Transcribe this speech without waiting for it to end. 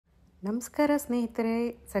ನಮಸ್ಕಾರ ಸ್ನೇಹಿತರೆ,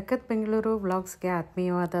 ಸಖತ್ ಬೆಂಗಳೂರು ವ್ಲಾಗ್ಸ್ಗೆ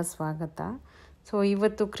ಆತ್ಮೀಯವಾದ ಸ್ವಾಗತ. ಸೊ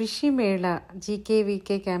ಇವತ್ತು ಕೃಷಿ ಮೇಳ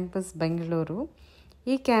GKVK ಕ್ಯಾಂಪಸ್ ಬೆಂಗಳೂರು.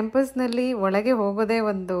 ಈ ಕ್ಯಾಂಪಸ್ನಲ್ಲಿ ಒಳಗೆ ಹೋಗೋದೇ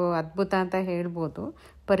ಒಂದು ಅದ್ಭುತ ಅಂತ ಹೇಳ್ಬೋದು.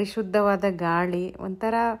 ಪರಿಶುದ್ಧವಾದ ಗಾಳಿ,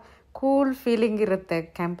 ಒಂಥರ ಕೂಲ್ ಫೀಲಿಂಗ್ ಇರುತ್ತೆ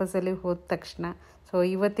ಕ್ಯಾಂಪಸಲ್ಲಿ ಹೋದ ತಕ್ಷಣ. ಸೊ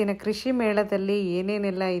ಇವತ್ತಿನ ಕೃಷಿ ಮೇಳದಲ್ಲಿ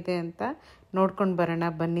ಏನೇನೆಲ್ಲ ಇದೆ ಅಂತ ನೋಡ್ಕೊಂಡು ಬರೋಣ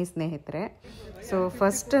ಬನ್ನಿ ಸ್ನೇಹಿತರೆ. ಸೊ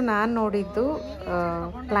ಫಸ್ಟ್ ನಾನು ನೋಡಿದ್ದು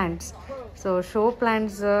plants. So show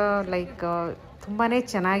plants like ತುಂಬಾ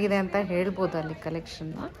ಚೆನ್ನಾಗಿದೆ ಅಂತ ಹೇಳ್ಬೋದು ಅಲ್ಲಿ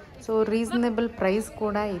ಕಲೆಕ್ಷನ್ನು. ಸೊ ರೀಸನೇಬಲ್ ಪ್ರೈಸ್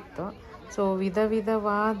ಕೂಡ ಇತ್ತು. ಸೊ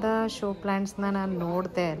ವಿಧವಾದ ಶೋ ಪ್ಲ್ಯಾಂಟ್ಸ್ನ ನಾನು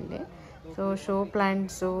ನೋಡಿದೆ ಅಲ್ಲಿ. ಸೊ ಶೋ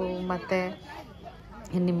ಪ್ಲ್ಯಾಂಟ್ಸು ಮತ್ತು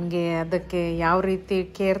ನಿಮಗೆ ಅದಕ್ಕೆ ಯಾವ ರೀತಿ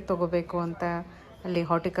ಕೇರ್ ತೊಗೋಬೇಕು ಅಂತ ಅಲ್ಲಿ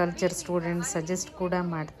ಹಾರ್ಟಿಕಲ್ಚರ್ ಸ್ಟೂಡೆಂಟ್ಸ್ ಸಜೆಸ್ಟ್ ಕೂಡ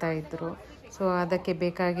ಮಾಡ್ತಾಯಿದ್ರು. ಸೊ ಅದಕ್ಕೆ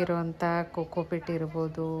ಬೇಕಾಗಿರುವಂಥ ಕೋಕೋಪಿಟ್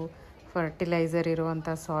ಇರ್ಬೋದು, ಫರ್ಟಿಲೈಸರ್ ಇರುವಂಥ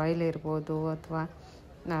ಸಾಯಿಲ್ ಇರ್ಬೋದು, ಅಥವಾ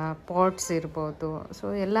ಪಾಟ್ಸ್ ಇರ್ಬೋದು. ಸೊ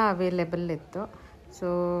ಎಲ್ಲ ಅವೈಲೇಬಲ್ ಇತ್ತು. ಸೊ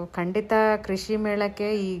ಖಂಡಿತ ಕೃಷಿ ಮೇಳಕ್ಕೆ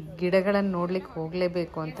ಈ ಗಿಡಗಳನ್ನು ನೋಡ್ಲಿಕ್ಕೆ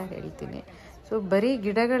ಹೋಗಲೇಬೇಕು ಅಂತ ಹೇಳ್ತೀನಿ. ಸೊ ಬರೀ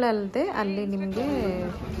ಗಿಡಗಳಲ್ಲದೆ ಅಲ್ಲಿ ನಿಮಗೆ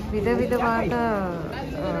ವಿಧವಾದ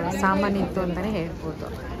ಸಾಮಾನಿತ್ತು ಅಂತಲೇ ಹೇಳ್ಬೋದು.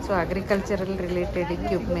 ಸೊ ಅಗ್ರಿಕಲ್ಚರಲ್ ರಿಲೇಟೆಡ್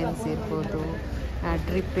ಇಕ್ವಿಪ್ಮೆಂಟ್ಸ್ ಇರ್ಬೋದು,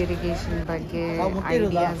 ಡ್ರಿಪ್ ಇರಿಗೇಷನ್ ಬಗ್ಗೆ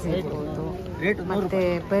ಐಡಿಯಾಸ್ ಇರ್ಬೋದು, ಮತ್ತು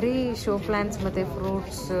ಬರೀ ಶೋ ಪ್ಲ್ಯಾಂಟ್ಸ್ ಮತ್ತು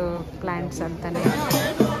ಫ್ರೂಟ್ಸ್ ಪ್ಲ್ಯಾಂಟ್ಸ್ ಅಂತಲೇ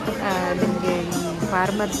ನಿಮಗೆ ಈ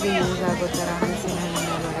ಫಾರ್ಮರ್ಸ್ಗೆ ಯೂಸ್ ಆಗೋ ಥರ ಹಲಸಿನ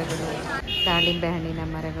ಹಣ್ಣಿನ ಮರಗಳು, ದಾಳಿಂಬೆ ಹಣ್ಣಿನ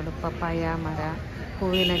ಮರಗಳು, ಪಪಾಯ ಮರ,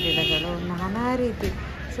 ಹೂವಿನ ಗಿಡಗಳು, ನಾನಾ ರೀತಿ.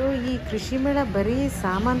 ಸೊ ಈ ಕೃಷಿ ಮೇಳ ಬರೀ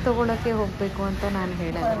ಸಾಮಾನು ತೊಗೊಳಕ್ಕೆ ಹೋಗಬೇಕು ಅಂತ ನಾನು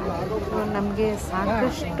ಹೇಳೋದು. ಸೊ ನಮಗೆ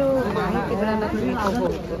ಸಾಕಷ್ಟು ಮಾಹಿತಿಗಳನ್ನು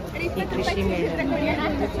ತಿಳ್ಕೊಬೋದು ಈ ಕೃಷಿ ಮೇಳ.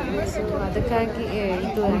 ಸೊ ಅದಕ್ಕಾಗಿ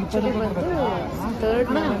ಇದು ಆ್ಯಕ್ಚುಲಿ ಬಂದು 3rd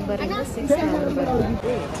ನವೆಂಬರಿಂದ 6th ನವೆಂಬರ್.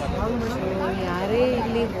 ಸೊ ಯಾರೇ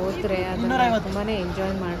ಇಲ್ಲಿ ಹೋದರೆ ಅದನ್ನು ತುಂಬಾ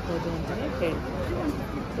ಎಂಜಾಯ್ ಮಾಡ್ಬೋದು ಅಂತಲೇ ಹೇಳ್ಬೋದು.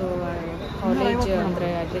 ಸೊ ಕಾಲೇಜ್ ಅಂದರೆ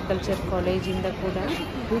ಅಗ್ರಿಕಲ್ಚರ್ ಕಾಲೇಜಿಂದ ಕೂಡ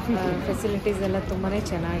ಫೆಸಿಲಿಟೀಸ್ ಎಲ್ಲ ತುಂಬಾ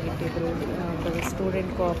ಚೆನ್ನಾಗಿಟ್ಟಿದ್ರು.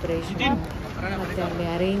 ಸ್ಟೂಡೆಂಟ್ ಕೋಆಪ್ರೇಷನ್ ಮತ್ತು ಅಲ್ಲಿ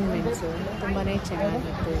ಅರೇಂಜ್ಮೆಂಟ್ಸು ತುಂಬಾ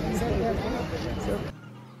ಚೆನ್ನಾಗಿತ್ತು. ಸೊ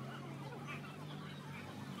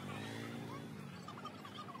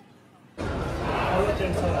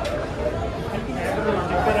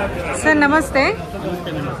ಸರ್ ನಮಸ್ತೆ.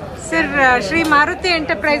 ಸರ್ ಶ್ರೀ ಮಾರುತಿ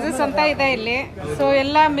ಎಂಟರ್ಪ್ರೈಸಸ್ ಅಂತ ಇದೆ ಇಲ್ಲಿ. ಸೊ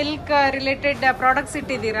ಎಲ್ಲ ಮಿಲ್ಕ್ ರಿಲೇಟೆಡ್ ಪ್ರಾಡಕ್ಟ್ಸ್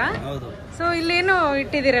ಇಟ್ಟಿದ್ದೀರಾ? ಸೊ ಇಲ್ಲೇನು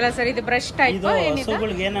ಇಟ್ಟಿದ್ದೀರಲ್ಲ ಸರ್, ಇದು ಬ್ರಷ್ ಟೈಪ್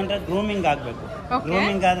ಏನಂದ್ರೆ ಗ್ರೂಮಿಂಗ್ ಆಗ್ಬೇಕು.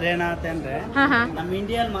 ಗ್ರೂಮಿಂಗ್ ಆದ್ರೆ ಏನಾಗುತ್ತೆ ಅಂದ್ರೆ ನಮ್ಮ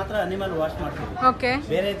ಇಂಡಿಯಲ್ಲಿ ಮಾತ್ರ ಅನಿಮಲ್ ವಾಶ್ ಮಾಡ್ತೀವಿ.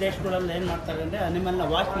 ಬೇರೆ ದೇಶಗಳಲ್ಲಿ ಏನ್ ಮಾಡ್ತಾರೆ ಅಂದ್ರೆ ಅನಿಮಲ್ ನ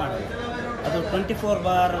ವಾಶ್ ಮಾಡೋದು, ಅದು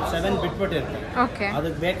 24/7 ಬಿಟ್ಬಿಟ್ಟಿರುತ್ತೆ.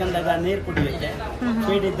 ಅದಕ್ಕೆ ಬೇಕಂದಾಗ ನೀರು ಕುಡಿಯುತ್ತೆ,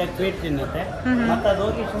 ಫೀಡ್ ಇದ್ದಾಗ ಫೀಡ್ ತಿನ್ನುತ್ತೆ. ಮತ್ತೆ ಅದು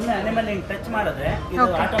ಹೋಗಿ ಸುಮ್ಮನೆ ಅನಿಮಲ್ ಹಿಂಗ್ ಟಚ್ ಮಾಡಿದ್ರೆ ಇದು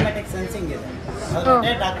ಆಟೋಮೆಟಿಕ್ ಸೆನ್ಸಿಂಗ್ ಇದೆ, ಅದು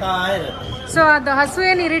ರೊಟೇಟ್ ಆಗ್ತಾ ಇರುತ್ತೆ. ಸೊ ಅದು ಹಸು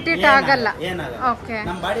ಏನು ಇರಿಟೇಟ್ ಆಗಲ್ಲ, ಏನಾಗಲ್ಲ,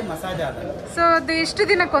 ನಮ್ಮ ಬಾಡಿ ಮಸಾಜ್ ಆಗಲ್ಲ. ಸೊ ಅದು ಎಷ್ಟು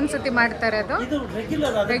ದಿನಕ್ಕೆ ಒಂದ್ಸತಿ ಮಾಡ್ತಾರೆ? ಅದು ಇದು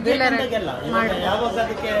ರೆಗ್ಯುಲರ್ ಯಾವಾಗ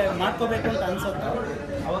ಅದಕ್ಕೆ ಮಾಡ್ಕೋಬೇಕು ಅಂತ ಅನ್ಸುತ್ತೆ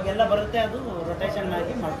ಅವಾಗೆಲ್ಲ ಬರುತ್ತೆ, ಅದು ರೊಟೇಷನ್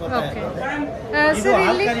ಆಗಿ ಮಾಡ್ಕೋತಾ ಇರುತ್ತೆ. ಇದು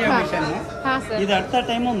ಹಾಲ್ ಕರಿಯೋ ಮಿಷನ್. ಇದು ಅರ್ಥ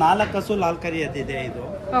ಟೈಮು 4 ಹಸು ಹಾಲ್ ಕರಿಯೋದಿದೆ. ಇದು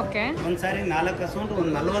ಒಂದ್ಸಾರಿ 4 ಹಸು ಒಂದು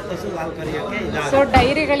 40 ಹಸು ಹಾಲ್ ಕರಿಯೋಕೆ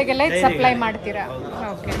ಡೈರಿಗಳಿಗೆಲ್ಲ ಸಪ್ಲೈ ಮಾಡ್ತೀರಾ?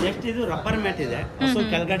 ನೆಕ್ಸ್ಟ್ ಇದು ರಬ್ಬರ್ ಮ್ಯಾಟ್ ಇದೆ, ಹಸು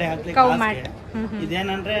ಕೆಳಗಡೆ ಹಾಕ್ಲಿಕ್ಕೆ.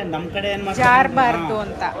 ಇದೇನಂದ್ರೆ ನಮ್ ಕಡೆ ಏನ್ ಮಾಡ್ತಾರೆ, ಜಾರಬಾರ್ದು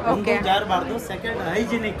ಅಂತ. ಜಾರಬಾರ್ದು. ಸೆಕೆಂಡ್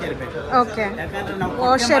ಹೈಜಿನಿಕ್ ಇರ್ಬೇಕು, ಯಾಕಂದ್ರೆ ನಾವು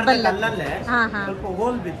ಅಲ್ಲಲ್ಲೇ ಸ್ವಲ್ಪ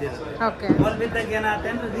ಹೋಲ್ ಬಿದ್ದಿರುತ್ತೆ. ಹೋಲ್ ಬಿದ್ದಾಗ ಏನಾಗುತ್ತೆ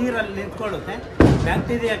ಅಂದ್ರೆ ನೀರಲ್ಲಿ ನಿಂತ್ಕೊಳ್ಳುತ್ತೆ,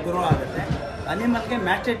 ಬ್ಯಾಕ್ಟೀರಿಯಾ ಗ್ರೋ ಆಗುತ್ತೆ, ಅನಿಮಲ್ಗೆ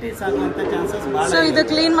ಮ್ಯಾಸ್ಟೈಟಿಸ್ ಆಗುವಂತ ಚಾನ್ಸಸ್ ಬಹಳ. ಸೊ ಇದು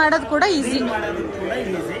ಕ್ಲೀನ್ ಮಾಡೋದು ಕೂಡ ಈಸಿ,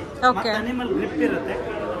 ಅನಿಮಲ್ ಗ್ರಿಪ್ ಇರುತ್ತೆ.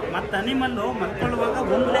 ಮತ್ತೆ ಅನಿಮಲ್ ಮಲ್ಕೊಳ್ಳುವಾಗ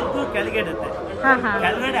ಒಂದು ಲೆಗ್ ಕೆಳಗೆ ಇಡುತ್ತೆ,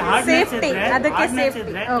 ಕೆಳಗಡೆ ಹಾರ್ಡ್ನೆಸ್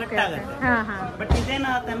ಇದ್ರೆ ಕಟ್ ಆಗುತ್ತೆ. ಬಟ್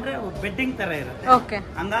ಇದೇನಾಗುತ್ತೆ ಅಂದ್ರೆ ಬೆಡ್ಡಿಂಗ್ ತರ ಇರುತ್ತೆ,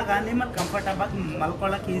 ಹಂಗಾಗಿ ಅನಿಮಲ್ ಕಂಫರ್ಟಬಲ್ ಆಗಿ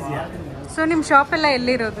ಮಲ್ಕೊಳ್ಳಕ್ ಈಸಿ ಆಗುತ್ತೆ. ಸೊ ನಿಮ್ ಶಾಪ್ ಎಲ್ಲ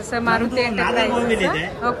ಎಲ್ಲಿರೋದು ಸರ್? ಮಾರುತಿ ನಾಗರ್ಬಾವಿಲ್ ಇದೆ,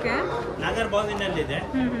 ನಾಗರ್ಬಾವಿನಲ್ಲಿದೆ.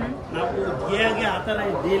 ನಾವು ಗಿಯಾಗೆ ಆತರ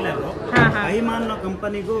ಡೀಲರ್. ಐಮಾನ್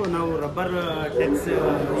ಕಂಪನಿಗೂ ನಾವು ರಬ್ಬರ್ ಟೆಕ್ಸ್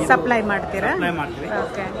ಸಪ್ಲೈ ಮಾಡ್ತೀರಾ? ಸಪ್ಲೈ ಮಾಡ್ತೀವಿ.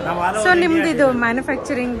 ಸೊ ನಿಮ್ದು ಇದು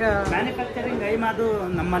ಮ್ಯಾನುಫ್ಯಾಕ್ಚರಿಂಗ್ ಐಮಾದು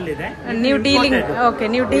ನಮ್ಮಲ್ಲಿದೆ. ನೀವು ಡೀಲಿಂಗ್,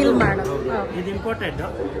 ನೀವು ಡೀಲ್ ಮಾಡೋದು. ಇದು ಇಂಪೋರ್ಟೆಡ್,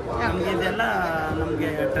 ನಮ್ಗೆ ಇದೆಲ್ಲ ನಮ್ಗೆ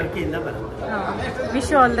ಟರ್ಕಿಯಿಂದ ಬರುತ್ತೆ.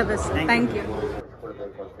 Wish you all the best. Thank you.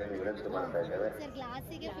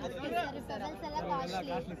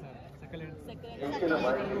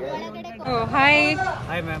 Hi.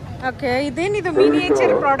 Okay, ಇದೇನಿದು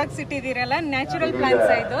ಮಿನಿಯೇಚರ್ ಪ್ರಾಡಕ್ಟ್ಸ್ ಇಟ್ಟಿದ್ದೀರಲ್ಲ, ನ್ಯಾಚುರಲ್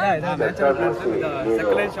ಪ್ಲಾಂಟ್ಸ್ ಇದು?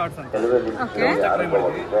 ಓಕೆ.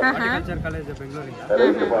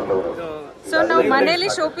 ಸೊ ನಾವು ಮನೆಯಲ್ಲಿ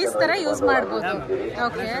ಶೋ ಪೀಸ್ ತರ ಯೂಸ್ ಮಾಡ್ಬೋದು.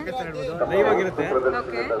 ಓಕೆ.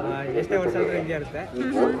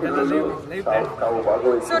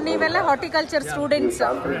 ಸೊ ನೀವೆಲ್ಲ horticulture students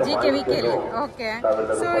GKVK? Okay.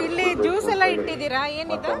 So ಇಲ್ಲಿ ಜ್ಯೂಸ್ ಎಲ್ಲ ಇಟ್ಟಿದ್ದೀರಾ?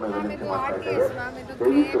 ಏನಿದು?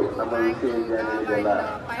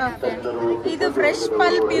 ಇದು ಫ್ರೆಶ್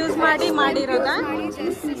ಪಲ್ಪ್ ಯೂಸ್ ಮಾಡಿರೋದಾ?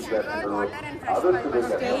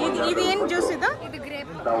 ಇದೇನು ಜ್ಯೂಸ್ ಇದು?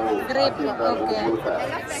 ಗ್ರೇಪ್. ಓಕೆ.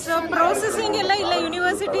 ಸೊ ಪ್ರೊಸೆಸಿಂಗ್ ಎಲ್ಲ ಇಲ್ಲ,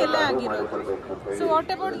 ಯೂನಿವರ್ಸಿಟಿ ಎಲ್ಲ ಆಗಿರೋದು. So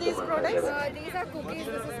what about these products? These are cookies.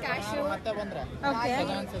 This is cashew. Okay.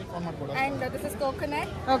 And this is coconut.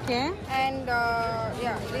 Okay. And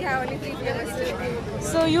yeah, we have only 3 flavors.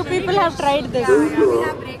 So you people have tried this? We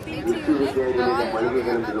have breakfast unit. We have all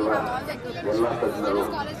the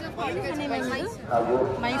College of Horticulture.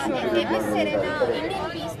 Mysore. Indian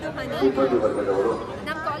bees to honey.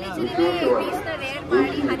 ನಮ್ಮ ಕಾಲೇಜಲ್ಲಿ ಬೀಸ್ನ rare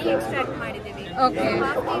ಮಾಡಿ ಹನಿ extract ಮಾಡಿದ್ದೀವಿ. Okay.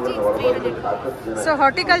 $300. So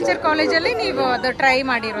horticulture ಕಾಲೇಜಲ್ಲಿ ನೀವು ಅದು try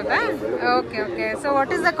ಮಾಡಿರೋದಾ? Okay okay. So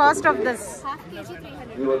what is the cost of this? Half kg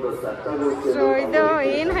 300. So ಇದು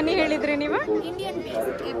ಏನು ಹನಿ ಹೇಳಿದ್ರಿ ನೀವು? Indian bees,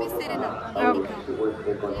 Apis serena. Okay.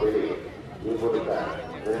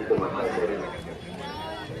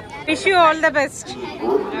 Wish you all the best.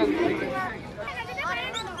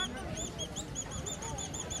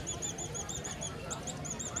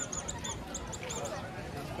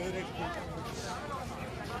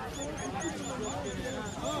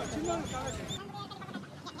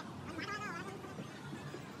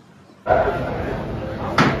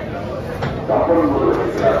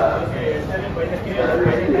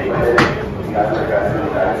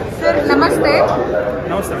 Sir ನಮಸ್ತೆ.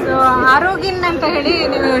 ಸೊ ಆರೋಗ್ಯನ್ ಅಂತ ಹೇಳಿ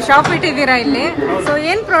ನೀವು ಶಾಪ್ ಇಟ್ಟಿದ್ದೀರಾ ಇಲ್ಲಿ. ಸೊ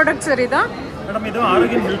ಏನ್ ಪ್ರಾಡಕ್ಟ್ ಸರ್ ಇದು? ಮೇಡಮ್ ಇದು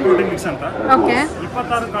ಆರೋಗ್ಯನ್ ಮಿಲ್ಕ್ ಪ್ರೋಟೀನ್ ಮಿಕ್ಸ್ ಅಂತ. ಓಕೆ.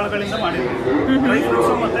 26 ಕಾಳುಗಳಿಂದ ಮಾಡಿರೋದು, ಡ್ರೈ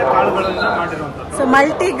ಫ್ರೂಟ್ಸ್ ಮತ್ತೆ ಕಾಳುಗಳಿಂದ ಮಾಡಿರುವಂತದ್ದು. ಸೊ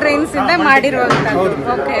ಮಲ್ಟಿ ಗ್ರೈನ್ಸ್ ಇಂದ ಮಾಡಿರುವಂತದ್ದು.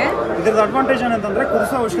 ಓಕೆ. ಇದ್ರದ್ದು ಅಡ್ವಾಂಟೇಜ್ ಏನಂತಂದ್ರೆ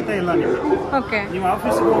ಕುದಿಸೋ ಅವಶ್ಯಕತೆ ಇಲ್ಲ. ನೀವು ಓಕೆ. ನೀವು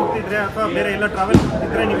ಆಫೀಸ್ಗೆ ಹೋಗ್ತಿದ್ರೆ ಅಥವಾ ಬೇರೆ ಎಲ್ಲ ಟ್ರಾವೆಲ್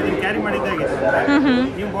ಇದ್ರೆ ನೀವು ಇದನ್ನ ಕ್ಯಾರಿ ಮಾಡಿದ್ದಾಗಿದೆ.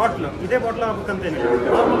 ನೀವು ಇದೇ ಬಾಟ್ಲ್ ಹಾಕಬೇಕಂತೇನಿಲ್ಲ,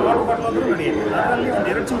 ನಾರ್ಮಲ್ ವಾಟರ್ ಬಾಟ್ಲ್ ಆದ್ರೂ ನಡೆಯುತ್ತೆ. ಅದರಲ್ಲಿ ಒಂದು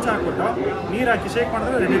 2 ಚಮಚ ಹಾಕ್ಬಿಟ್ಟು ನೀರು ಹಾಕಿ ಶೇಕ್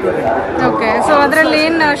ಮಾಡಿದ್ರೆ ready to drink. Okay. So ಅದರಲ್ಲಿ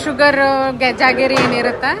ಏನು ಶುಗರ್ ಜಾಗರಿ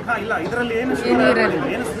ಏನಿರುತ್ತಾ? ಇಲ್ಲ, ಇದರಲ್ಲಿ ಏನು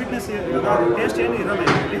ಸ್ವೀಟ್ನೆಸ್ ಟೇಸ್ಟ್ ಏನು ಇರಲ್ಲ.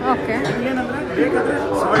 ಓಕೆ. ಏನಂದ್ರೆ ಬೇಕಾದ್ರೆ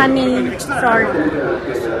ಹನಿ, ಸಾಲ್ಟ್.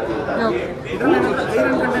 ಇದರಲ್ಲಿ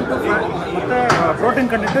ಐರನ್ ಕಂಟೆಂಟ್ ಮತ್ತೆ ಪ್ರೋಟೀನ್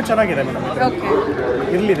ಕಂಟೆಂಟ್ ಚೆನ್ನಾಗಿದೆ ಮೇಡಮ್. ಓಕೆ.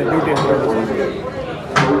 ಇರಲಿದೆ ಬ್ಯೂಟಿ.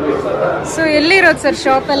 ಸೊ ಎಲ್ಲಿರೋದು ಸರ್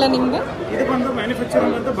ಶಾಪ್ ಎಲ್ಲ ನಿಮ್ದು? ಇದು ಬಂದು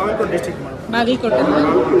ಮ್ಯಾನುಫ್ಯಾಕ್ಚರಿಂಗ್ ಅಂತ ಬಾಗಲಕೋಟೆ ಡಿಸ್ಟ್ರಿಕ್ಟ್ ಮೇಡಮ್. ಬಾಗಲಕೋಟೆ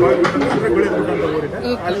ಅಂದ್ರೆ ಗುಳಿಗುಡ್ಡ ಅಂತ ಊರಿದೆ,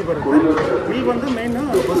 ಅಲ್ಲಿ ಬರುತ್ತೆ. ಇಲ್ಲಿ ಬಂದು ಮೇನ್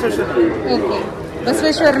ಬಸವೇಶ್ವರ. ಓಕೆ.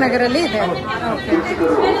 ಬಸವೇಶ್ವರ ನಗರಲ್ಲಿ ಇದೆ. ಓಕೆ.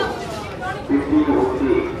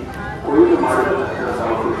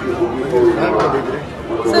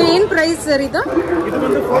 ಸೊ ಏನು ಪ್ರೈಸ್ ಸರ್ ಇದು? ಇದು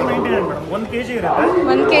ಬಂದು 499 ಮೇಡಮ್. 1 kg ಇರುತ್ತೆ.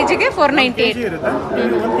 1 kgಗೆ 498 ಇರುತ್ತೆ.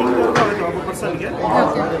 1 ತಿಂಗಳವರೆಗೂ ಆಗುತ್ತೆ ಒಬ್ಬ ಪರ್ಸನ್ಗೆ.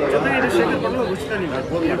 ಜೊತೆಗೆ ಇದು ಶೇಕರ್ ಕೊಡಲು ಉಚಿತ ನೀವು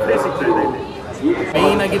ಫ್ರೀ ಸಿಗ್ತಾ ಇದೆ ಇಲ್ಲಿ.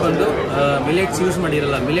 ಮೇಯ್ನ್ ಆಗಿ ಬಂದು ಮಿಲೆಟ್ಸ್ ಯೂಸ್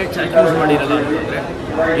ಮಾಡಿರಲ್ಲ, ಮಿಲೆಟ್ಸ್ ಯಾಕೆ ಯೂಸ್ ಮಾಡಿರಲ್ಲ ಅಂತಂದರೆ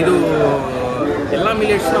ಇದು ಎಲ್ಲ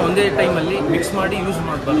ಮಿಲೆಟ್ಸ್ನ ಒಂದೇ ಟೈಮಲ್ಲಿ ಮಿಕ್ಸ್ ಮಾಡಿ ಯೂಸ್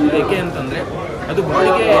ಮಾಡಬಾರ್ದು. ಏಕೆ ಅಂತಂದರೆ ಅದು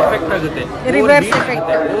ಬಾಡಿಗೆ ಎಫೆಕ್ಟ್ ಆಗುತ್ತೆ, ಓವರ್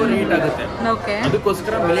ಹೀಟ್ ಆಗುತ್ತೆ.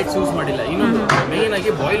 ಅದಕ್ಕೋಸ್ಕರ ಮಿಲೆಟ್ಸ್ ಯೂಸ್ ಮಾಡಿಲ್ಲ. ಇನ್ನೊಂದು ಮೇಯ್ನ್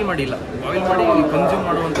ಆಗಿ ಬಾಯ್ಲ್ ಮಾಡಿಲ್ಲ, ಬಾಯ್ಲ್ ಮಾಡಿ ಕನ್ಸ್ಯೂಮ್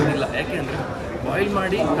ಮಾಡುವಂಥದ್ದಿಲ್ಲ. ಯಾಕೆ ಅಂದರೆ ಬಾಯ್ಲ್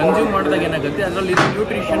ಮಾಡಿ ಕನ್ಸ್ಯೂಮ್ ಮಾಡಿದಾಗ ಏನಾಗುತ್ತೆ, ಅದರಲ್ಲಿ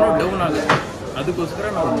ನ್ಯೂಟ್ರಿಷನ್ನು ಡೌನ್ ಆಗುತ್ತೆ. ಅದಕ್ಕೋಸ್ಕರ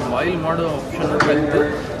ನಾವು ಬಾಯ್ಲ್ ಮಾಡೋ ಆಪ್ಷನ್ ಅಂತ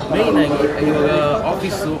ಮೇಯ್ನ್ ಆಗಿ ಇವಾಗ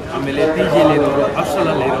ಆಫೀಸು, ಆಮೇಲೆ ಪಿ ಜಿಯಲ್ಲಿರೋರು,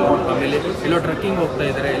 ಹಾಸ್ಟೆಲಲ್ಲಿರೋರು, ಆಮೇಲೆ ಎಲ್ಲೋ ಟ್ರೆಕ್ಕಿಂಗ್ ಹೋಗ್ತಾ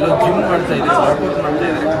ಇದ್ದಾರೆ, ಎಲ್ಲೋ ಜಿಮ್ ಮಾಡ್ತಾ ಇದ್ದಾರೆ, ವರ್ಕೌಟ್ ಮಾಡ್ತಾ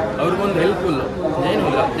ಇದ್ದಾರೆ, ಅವ್ರಿಗೊಂದು ಹೆಲ್ಪ್ಫುಲ್ಲು. ಏನೂ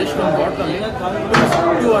ಇಲ್ಲ, ಜಸ್ಟ್ ಒಂದು ಬಾಟಲಲ್ಲಿ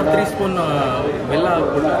 2 or 3 ಸ್ಪೂನ್ ಬೆಲ್ಲ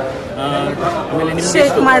ಹಾಕ್ಬಿಟ್ಟು ಆಮೇಲೆ ನಿಮಗೆ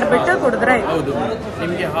ಮಾಡಿಬಿಟ್ಟು ಕುಡಿದ್ರೆ ಹೌದು.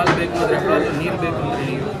 ನಿಮಗೆ ಹಾಲು ಬೇಕು ಅಂದರೆ ಹಾಲು, ನೀರು ಬೇಕು ಅಂದರೆ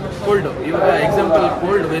ನೀವು ಕೋಲ್ಡ್. ಇವಾಗ ಎಕ್ಸಾಂಪಲ್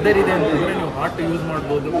ಕೋಲ್ಡ್ ವೆದರ್ ಇದೆ ಅಂತಂದರೆ ನೀವು ಹಾಟ್ ಯೂಸ್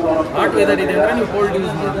ಮಾಡ್ಬೋದು, ಹಾಟ್ ವೆದರ್ ಇದೆ ಅಂದರೆ ನೀವು ಕೋಲ್ಡ್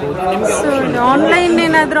ಯೂಸ್ ಮಾಡ್ಬೋದು. ನಿಮಗೆ ಆನ್ಲೈನ್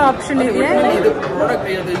ಏನಾದರೂ ಆಪ್ಷನ್ ಇದೆ? ಇದು ಪ್ರಾಡಕ್ಟ್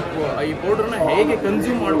ಈ ಪೌಡರ್ನ ಹೇಗೆ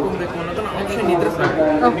ಕನ್ಸ್ಯೂಮ್ ಮಾಡ್ಕೊಬೇಕು ಅನ್ನೋದನ್ನ ಆಪ್ಷನ್ ಇದ್ರೆ ಸಾಕು.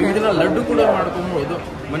 ನೀವು ಇದನ್ನ ಲಡ್ಡು ಕೂಡ ಮಾಡ್ಕೊಬಹುದು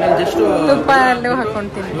ಮನೇಲಿ, ಜಸ್ಟ್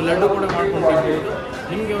ಹಾಕೊಂತೀನಿ, ನೀವು ಲಡ್ಡು ಕೂಡ ಮಾಡ್ಕೊಂಡು ತಿನ್ಬೋದು.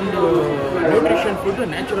 ನಿಮಗೆ ಒಂದು ನ್ಯೂಟ್ರಿಷನ್ ಫುಡ್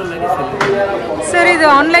ನ್ಯಾಚುರಲ್ ಆಗಿ ಸಿಗುತ್ತೆ. ಸರ್ ಇದು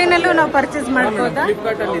ಆನ್ಲೈನಲ್ಲೂ ನಾವು ಪರ್ಚೇಸ್ ಮಾಡ್ಬೋದಾ?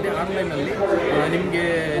 ಫ್ಲಿಪ್ಕಾರ್ಟಲ್ಲಿ ಇದೆ, ಆನ್ಲೈನಲ್ಲಿ ನಿಮಗೆ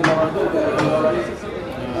ಅದು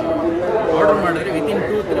ಆರ್ಡರ್ ಮಾಡಿದ್ರೆ ವಿತಿನ್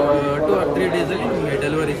 2 or 3 ಡೇಸಲ್ಲಿ ನಿಮಗೆ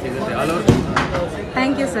ಡೆಲಿವರಿ ಸಿಗುತ್ತೆ all over.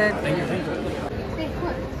 Thank you sir. Thank you.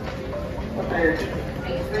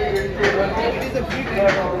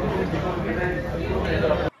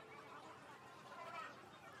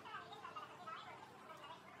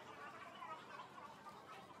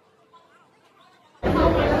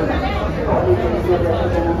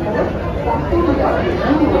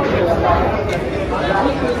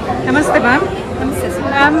 ನಮಸ್ತೆ ಮ್ಯಾಮ್.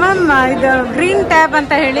 ಮ್ಯಾಮ್ ಇದು ಗ್ರೀನ್ ಟ್ಯಾಬ್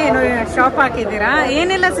ಅಂತ ಹೇಳಿ ಶಾಪ್ ಹಾಕಿದ್ದೀರಾ,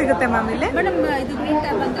 ಏನೆಲ್ಲ ಸಿಗುತ್ತೆ ಮ್ಯಾಮ್ ಇಲ್ಲಿ? ಮೇಡಮ್ ಇದು ಗ್ರೀನ್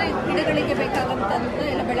ಟ್ಯಾಬ್ ಅಂದ್ರೆ ಗಿಡಗಳಿಗೆ ಬೇಕಾದಂತದ್ದು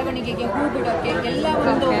ಎಲ್ಲ ಬೆಳವಣಿಗೆಗೆ, ಹೂ ಬಿಡೋಕೆ, ಎಲ್ಲ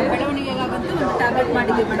ಒಂದು ಬೆಳವಣಿಗೆಗಾಗಂತೂ ಒಂದು ಟ್ಯಾಬ್ಲೆಟ್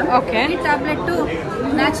ಮಾಡಿದ್ದೀವಿ ಮೇಡಮ್. ಓಕೆ. ಈ ಟ್ಯಾಬ್ಲೆಟ್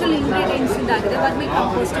ನ್ಯಾಚುರಲ್ ಇಂಗ್ರೀಡಿಯೆಂಟ್ಸ್ ಇಂದ ಆಗಿದೆ. Vermi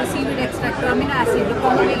compost, seaweed extract, amino acid,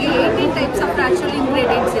 ಹೀಗೆ 18 ಟೈಪ್ಸ್ ಆಫ್ ನ್ಯಾಚುರಲ್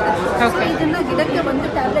ಇಂಗ್ರೀಡಿಯೆಂಟ್ಸ್ ಇದೆ. ಇದನ್ನ ಗಿಡಕ್ಕೆ ಒಂದು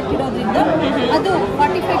ಟ್ಯಾಬ್ಲೆಟ್ ಇಡೋದ್ರಿಂದ ಅದು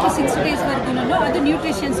 45 to 60 ಡೇಸ್ ವರೆಗೂ ಅದು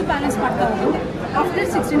ನ್ಯೂಟ್ರಿಷನ್ಸ್ ಬ್ಯಾಲೆನ್ಸ್ ಮಾಡ್ತಾ ಹೋಗುತ್ತೆ. ಆಫ್ಟರ್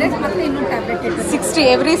 60 ಡೇಸ್ ಮತ್ತೆ ಇನ್ನೊಂದು ಟ್ಯಾಬ್ಲೆಟ್ ಇರುತ್ತೆ.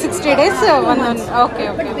 60 ಡೇಸ್ ಒಂದೊಂದು. ಓಕೆ.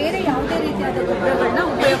 ಬಟ್ ಬೇರೆ ಯಾವುದೇ ರೀತಿಯಾದ ಗೊಬ್ಬರಗಳನ್ನ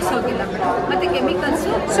ಉಪಯೋಗಿಸೋಗಿಲ್ಲ ಮತ್ತೆ ಕೆಮಿಕಲ್ಸ್.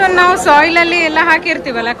 ಸೊ ನಾವು ಸಾಯಿಲ್ ಅಲ್ಲಿ ಎಲ್ಲ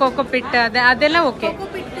ಹಾಕಿರ್ತೀವಲ್ಲ, ಕೋಕೋಪಿಟ್ ಅದೆಲ್ಲ ಓಕೆ.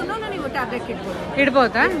 ಕೋಕೋಪಿಟ್ನು ನೀವು ಟ್ಯಾಬ್ಲೆಟ್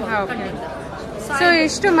ಇಡ್ಬೋದಾ? ಓಕೆ. ಸೊ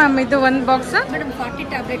ಎಷ್ಟು ಮ್ಯಾಮ್ ಇದು ಒಂದು ಬಾಕ್ಸ್? ಮೇಡಮ್ 40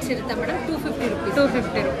 ಟ್ಯಾಬ್ಲೆಟ್ಸ್ ಇರುತ್ತೆ madam.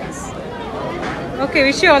 250 rupees. Okay,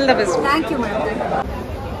 wish you all the best. Thank you madam.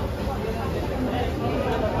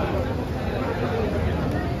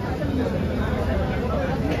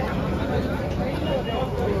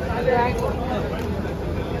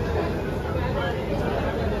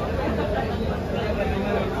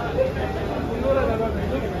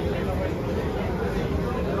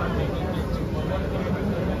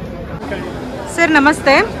 Sir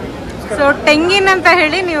ನಮಸ್ತೆ. ಸೊ ತೆಂಗಿನ ಅಂತ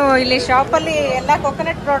ಹೇಳಿ ನೀವು ಇಲ್ಲಿ ಶಾಪಲ್ಲಿ ಎಲ್ಲ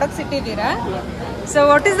coconut products ಇಟ್ಟಿದ್ದೀರಾ. So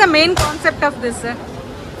what is the main concept of this?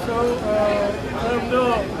 So ಒಂದು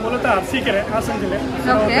ಮೂಲತಃ ಅರಸೀಕೆರೆ, ಹಾಸನ ಜಿಲ್ಲೆ.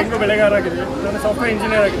 ತೆಂಗು ಬೆಳೆಗಾರ ಆಗಿದೆ. ನಾನು ಸಾಫ್ಟ್ವೇರ್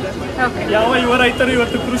ಇಂಜಿನಿಯರ್ ಆಗಿದೆ. ಯಾವ ಯುವ ರೈತರು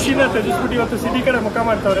ಇವತ್ತು ಕೃಷಿನ ತ್ಯಜಿಸ್ಬಿಟ್ಟು ಇವತ್ತು ಸಿಟಿ ಕಡೆ ಮುಖ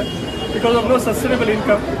ಮಾಡ್ತಾರೆ because of no sustainable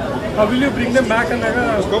income. How will you bring them back ಅಂದಾಗ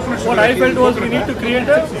what I felt was we need to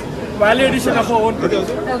create value addition of our own produce.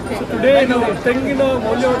 So today ನಾವು ತೆಂಗಿನ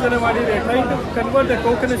ಮೌಲ್ಯವರ್ಧನೆ ಮಾಡಿ train to convert the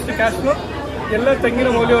coconut to cash flow. ಎಲ್ಲ ತೆಂಗಿನ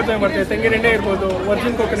ಮೌಲ್ಯವರ್ಧನೆ ಮಾಡ್ತೇವೆ. ತೆಂಗಿನ ಎಣ್ಣೆ ಇರ್ಬೋದು,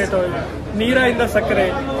 ವರ್ಜಿನ್ ಕೋಕೋನಟ್ ಆಯಿಲ್, ನೀರಿಂದ ಸಕ್ಕರೆ,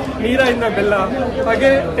 ನೀರಿಂದ ಬೆಲ್ಲ,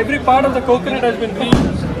 ಹಾಗೆ every part of the coconut has been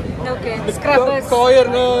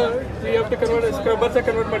ಕಾಯರ್ನ ಸ್ಕ್ರಬ್ಬರ್ಸ್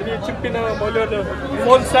convert ಮಾಡಿದ್ವಿ. ಚಿಪ್ಪಿನ ಮೌಲ್ಯವರ್ಧನೆ,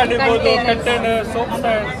 ಫೋನ್ ಸ್ಟ್ಯಾಂಡ್ ಇರ್ಬೋದು, ಕಂಟೈನರ್, ಸೋಪ್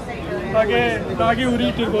ಸ್ಟ್ಯಾಂಡ್, ಹಾಗೆ ರಾಗಿ ಉರಿ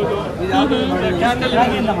ಇಟ್ಟಿರ್ಬೋದು, ಕ್ಯಾಂಡಲ್.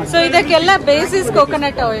 ಸೊ ಇದಕ್ಕೆಲ್ಲ basis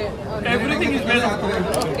coconut oil. Everything is based.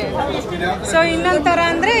 Okay. So ಇನ್ನೊಂದು ಥರ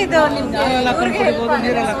ಅಂದರೆ ಇದು ನಿಮಗೆ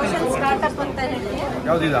ಸ್ಟಾರ್ಟಪ್ ಅಂತ ಹೇಳಿ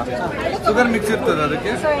ಯಾವುದಿಲ್ಲ, ಶುಗರ್ ಮಿಕ್ಸ್ ಇರ್ತದೆ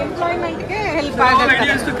ಅದಕ್ಕೆ. ಸೊ ಎಂಪ್ಲಾಯ್ಮೆಂಟ್ಗೆ ಹೆಲ್ಪ್ ಆಗುತ್ತೆ.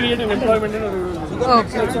 Ideas to create an employment.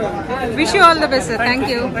 Okay. Wish you all the best sir. Thank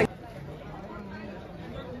you.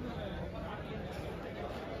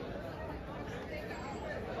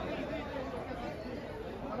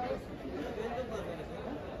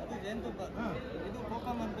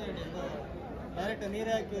 Direct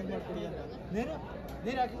ನೀರೇ ಹಾಕಿ ಇದು ಮಾಡಿ ಕುಡಿ ಅಂತ.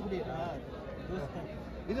 ನೀರು ಹಾಕಿ ಕುಡಿ.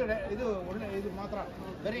 ಇದು ಒಳ್ಳೆ, ಇದು ಮಾತ್ರ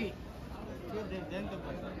ವೆರಿ ಜೇನುತುಪ್ಪ.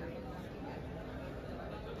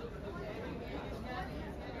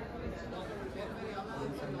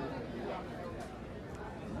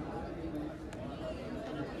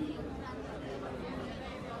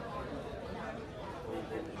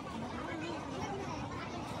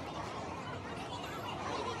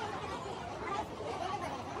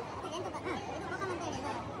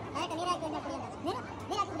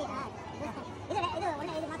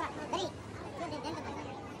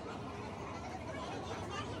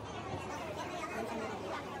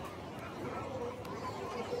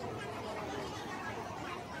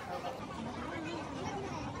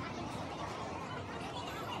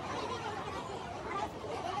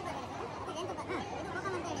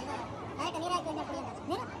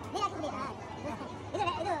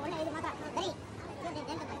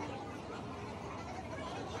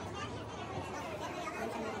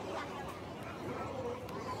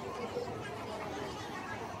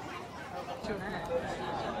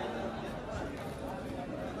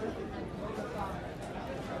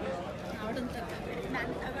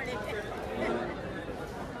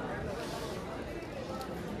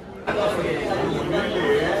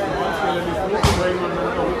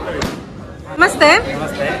 ನಮಸ್ತೆ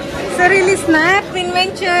ಸರ್, ಇಲ್ಲಿ ಸ್ನ್ಯಾಪ್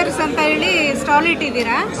ಇನ್ವೆಂಚರ್ಸ್ ಅಂತ ಹೇಳಿ ಸ್ಟಾಲ್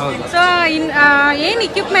ಇಟ್ಟಿದ್ದೀರಾ. ಸೊ ಏನು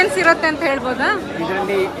ಇಕ್ವಿಪ್ಮೆಂಟ್ಸ್ ಇರುತ್ತೆ ಅಂತ ಹೇಳ್ಬೋದಾ?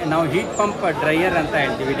 ಇದರಲ್ಲಿ ನಾವು ಹೀಟ್ ಪಂಪ್ ಡ್ರೈಯರ್ ಅಂತ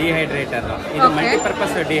ಹೇಳ್ತೀವಿ, ಡಿಹೈಡ್ರೇಟರ್. ಇದು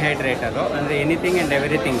ಮಲ್ಟಿಪರ್ಪಸ್ ಡಿಹೈಡ್ರೇಟರ್ ಅಂದರೆ ಎನಿಥಿಂಗ್ ಆ್ಯಂಡ್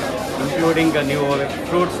ಎವ್ರಿಥಿಂಗ್ ಇನ್ಕ್ಲೂಡಿಂಗ್ ನೀವು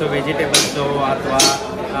ಫ್ರೂಟ್ಸು, ವೆಜಿಟೇಬಲ್ಸು ಅಥವಾ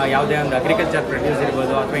ಯಾವುದೇ ಒಂದು ಅಗ್ರಿಕಲ್ಚರ್ ಪ್ರೊಡ್ಯೂಸ್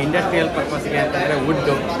ಇರ್ಬೋದು, ಅಥವಾ ಇಂಡಸ್ಟ್ರಿಯಲ್ ಪರ್ಪಸ್ಗೆ ಅಂತಂದರೆ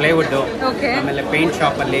ವುಡ್ಡು, ಪ್ಲೇವುಡ್ಡು, ಆಮೇಲೆ ಪೇಂಟ್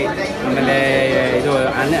ಶಾಪಲ್ಲಿ, ಆಮೇಲೆ ಇದು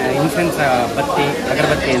ಇನ್ಸೆನ್ಸ್ ಬತ್ತಿ,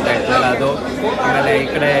 ಅಗರಬತ್ತಿ ಅಂತ ಹೇಳ್ತಾರಲ್ಲ ಅದು, ಆಮೇಲೆ ಈ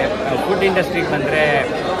ಕಡೆ ಫುಡ್ ಇಂಡಸ್ಟ್ರಿಗೆ ಬಂದರೆ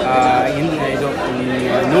ಇದು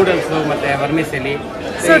ನೂಡಲ್ಸು ಮತ್ತು ವರ್ಮಿಸೆಲಿ.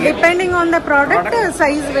 So depending on the product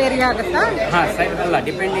size very ಆಗುತ್ತಾ? ಹಾಂ, ಸೈಜ್ ಅಲ್ಲ,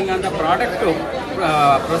 depending on the product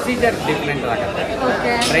procedure different ಆಗುತ್ತೆ.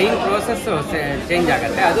 ಡ್ರೈಯಿಂಗ್ ಪ್ರೋಸೆಸ್ ಚೇಂಜ್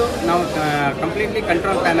ಆಗುತ್ತೆ. ಅದು ನಾವು ಕಂಪ್ಲೀಟ್ಲಿ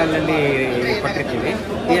ಕಂಟ್ರೋಲ್ ಪ್ಯಾನಲಲ್ಲಿ ಕೊಟ್ಟಿರ್ತೀವಿ.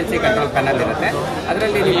 PLC ಕಂಟ್ರೋಲ್ ಪ್ಯಾನಲ್ ಇರುತ್ತೆ.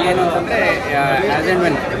 ಅದರಲ್ಲಿ ನಿಮ್ಗೆ ಏನು ಅಂತಂದರೆ ಆ್ಯಸ್ ಆ್ಯಂಡ್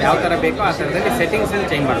ವೆನ್ ಯಾವ ಥರ ಬೇಕೋ ಆ ಥರದಲ್ಲಿ ಸೆಟ್ಟಿಂಗ್ಸನ್ನು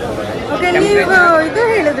ಚೇಂಜ್ ಮಾಡ್ಬೋದು. ನೀವು ಇದು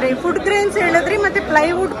ಹೇಳಿದ್ರಿ, ಫುಡ್ ಗ್ರೇನ್ಸ್ ಹೇಳಿದ್ರಿ, ಮತ್ತೆ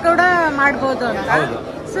ಪ್ಲೈವುಡ್ ಕೂಡ ಮಾಡ್ಬೋದು ಅಂತ. ಹೌದು.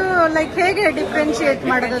 ಸೊ ಲೈಕ್ ಹೇಗೆ ಡಿಫ್ರೆನ್ಶಿಯೇಟ್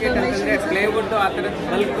ಮಾಡೋದು? ಪ್ಲೈವುಡ್ ಆ ಥರದ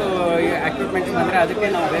ಬಲ್ಕ್ ಎಕ್ವಿಪ್ಮೆಂಟ್ಸ್ ಅಂದರೆ ಅದಕ್ಕೆ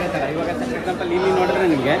ನಾವು ಬೇರೆ ಥರ, ಇವಾಗ ಫಾರ್ ಎಕ್ಸಾಂಪಲ್ ಇಲ್ಲಿ ನೋಡಿದ್ರೆ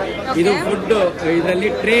ನಿಮಗೆ ಇದು ಫುಡ್ ಇದರಲ್ಲಿ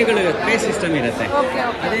ಟ್ರೇ ಸಿಸ್ಟಮ್ ಇರುತ್ತೆ.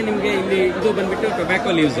 ಅದೇ ನಿಮಗೆ ಇಲ್ಲಿ ಇದು ಬಂದ್ಬಿಟ್ಟು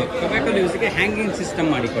ಟೊಬ್ಯಾಕೋ ಲೀವ್ಸ್ಗೆ ಹ್ಯಾಂಗಿಂಗ್ ಸಿಸ್ಟಮ್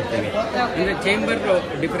ಮಾಡಿ ಕೊಡ್ತೇವೆ. ಅಂದರೆ ಚೇಂಬರ್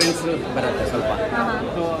ಡಿಫರೆನ್ಸ್ ಬರುತ್ತೆ ಸ್ವಲ್ಪ.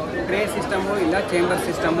 ಸೊ ಟ್ರೇ ಸಿಸ್ಟಮು ಇಲ್ಲ ಚೇಂಬರ್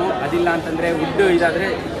ಸಿಸ್ಟಮು, ಅದಿಲ್ಲ ಅಂತಂದರೆ ವುಡ್ ಇದಾದರೆ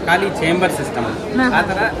ಖಾಲಿ ಚೇಂಬರ್ ಸಿಸ್ಟಮ್. ಆ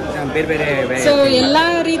ಥರ ಬೇರೆ ಬೇರೆ ಎಲ್ಲ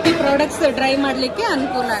ರೀತಿ ಪ್ರಾಡಕ್ಟ್ಸ್ ಡ್ರೈ ಮಾಡಲಿಕ್ಕೆ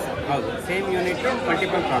ಅನುಕೂಲ. ಹೌದು, same unit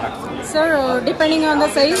multiple products. So depending on the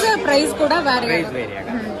size price ಕೂಡ ವ್ಯಾರಿ ಆಗುತ್ತೆ.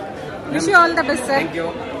 Wish you all the best sir. Thank you.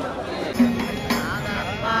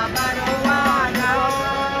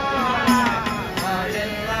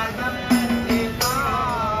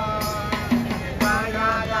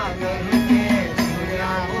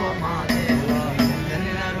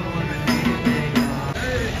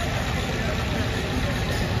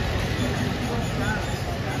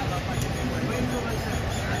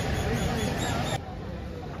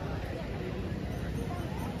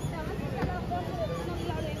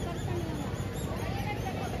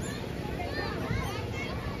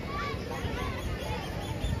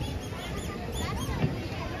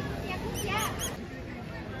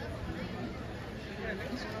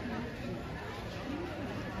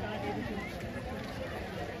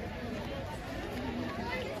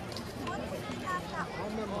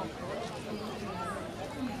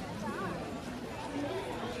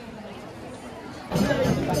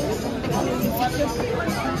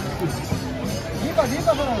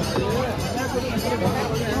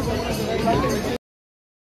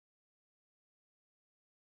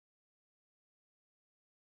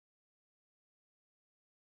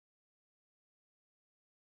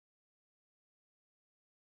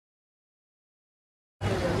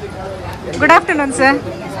 Good afternoon, sir.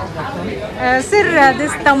 Sir,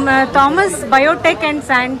 this Thomas Biotech and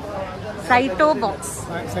Cytobox.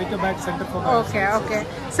 Cytobox Center for Okay.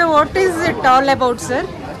 So, what is it all about, sir?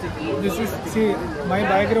 This is, see, my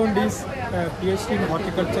background is PhD in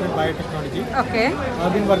horticulture and biotechnology. Okay.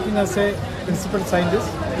 I've been working as a principal scientist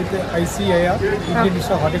with the ICAR, Indian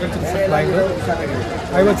Institute of Horticulture Research, Bangalore.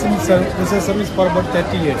 I was in research service for about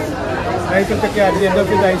 30 years. I thought that at the end of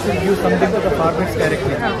it, I should give something to the farmers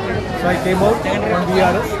directly. So I came out on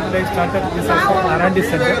VRS and I started research for R&D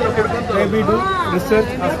Center, where we do research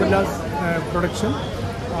as well as production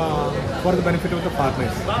for the benefit of the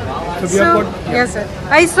farmers. So we have got... Yes, sir.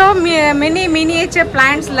 I saw many miniature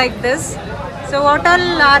plants like this. So what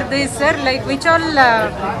all are these, sir? Like which all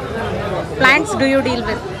plants do you deal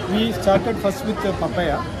with? We started first with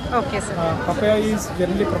papaya. Okay, sir. Papaya is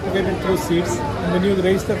generally propagated through seeds. And when you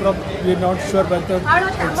raise the crop, we are not sure whether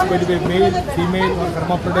it's going to be male, female or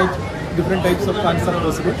hermaphrodite. Different types of plants are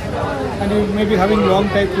possible. And you may be having long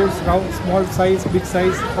type fruits, round, small size, big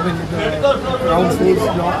size, round fruits,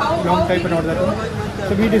 long type and all that.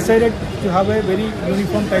 So we decided to have a very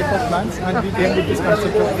uniform type of plants and we came with this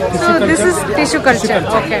concept of tissue culture. So this is tissue culture.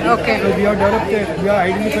 Okay. So we have developed, we have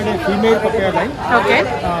identified a female papaya line. Okay.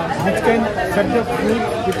 Which can set the fruit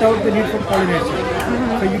without the need for pollination.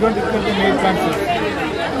 So you don't require the male plants.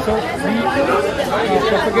 So we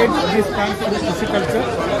propagate these plants through tissue culture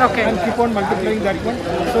and keep on multiplying that one.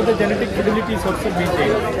 So the genetic fidelity is also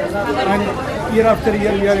maintained. And year after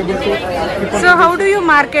year we are able to keep on. So how do you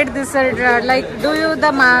market this? Like do you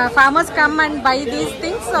the farmers come and buy these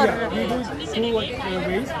things or? Yeah, we do two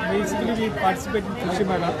ways. Basically we participate in Krishi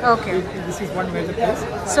Mela. Okay. This is one major place.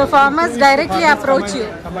 So farmers directly approach you.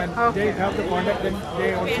 They have the contact and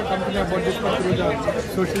they also come to know about this one through the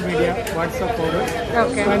social media, WhatsApp forward.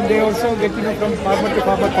 Okay. And they also get to know from farmer to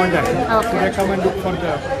farmer contact. So they come and look for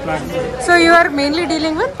the plants. So you are mainly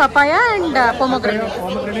dealing with papaya and pomegranate.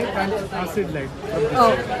 Pomegranate and acid light.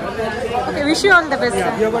 Okay, wish you all the best.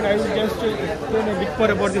 Yeah, but I will just explain a bit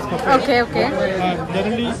more about this papaya. Okay.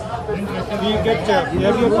 Generally, we get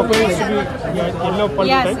earlier papaya used to be yellow pulp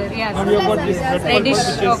type. Yes. Now we have got this red pulp, which is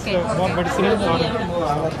more medicinal.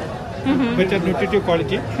 better nutritive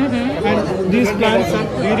quality. And these plants are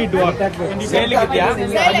very dwarf. And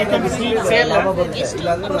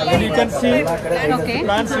you can see,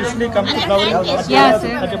 plants usually come to flowering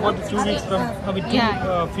at about 2 weeks from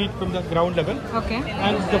feet from the ground level.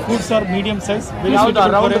 And the fruits are medium size, very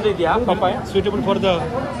suitable for papaya, suitable for the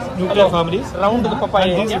nuclear families. Round the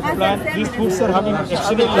papaya. These fruits are having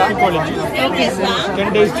excellent quality. 10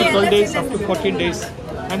 days to 12 days up to 14 days.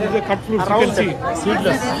 And the cut fruits you can see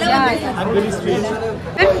seedless and very sweet.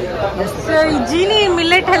 So Genie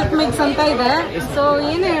millet health mix anta ide. So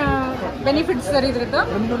ಏನು benefits sir ಇದ್ರದ್ದು?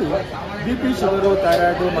 ನೋಡಿ, BP, sugar,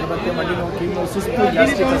 thyroid, ಮತ್ತೆ ಮಣ್ಣಿನ ಕೀಮು, ಸುಸ್ತು,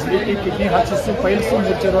 gastric acidity, kidney ಹಾರ್ಟ್ಸು, piles,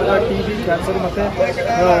 ಮೂರ್ಛೆ ರೋಗ, TB, cancer ಮತ್ತು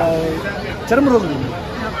ಚರ್ಮ ರೋಗಗಳು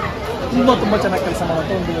ತುಂಬ ಚೆನ್ನಾಗಿ ಕೆಲಸ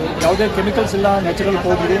ಮಾಡುತ್ತೆ. ಒಂದು ಯಾವುದೇ ಕೆಮಿಕಲ್ಸ್ ಇಲ್ಲ, natural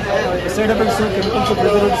powder, side effects, chemicals,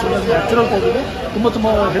 preservatives ಇಲ್ಲ, ನ್ಯಾಚುರಲ್ ಪೌಡ್ರು ತುಂಬ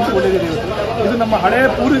ಹೆಲ್ತ್ ಒಳ್ಳೆಯದಿದೆ. ಇದು ನಮ್ಮ ಹಳೆ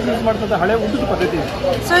ಪೂರ್ವಿಕ ಯೂಸ್ ಮಾಡ್ತದೆ, ಹಳೆ ಊಟದ ಪದ್ಧತಿ.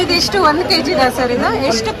 ಸೊ ಇದು ಎಷ್ಟು 1 kg ಇದೆ ಸರ್? ಇದು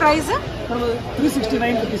ಎಷ್ಟು ಪ್ರೈಸ್?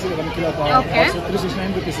 369 rupees ಇದೆ 1 kilo.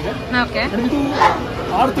 369 rupees ಇದೆ. ಇದು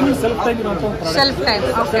 6 ತಿಂಗಳು ಸೆಲ್ಫ್ ಟೈಮ್ ಇರುವಂಥ ಒಂದು ಪ್ರಾಡಕ್ಟ್. ಸೆಲ್ಫ್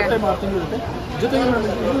ಟೈಮ್ 6 ತಿಂಗಳು ಇರುತ್ತೆ. ಜೊತೆಗೆ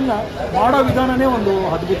ಇದನ್ನ ಮಾಡೋ ವಿಧಾನನೇ ಒಂದು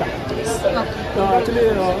ಅದ್ಭುತ. ಆ್ಯಕ್ಚುಲಿ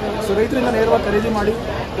ರೈತರಿಂದ ನೇರವಾಗಿ ಖರೀದಿ ಮಾಡಿ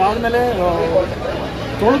ಅದಾದಮೇಲೆ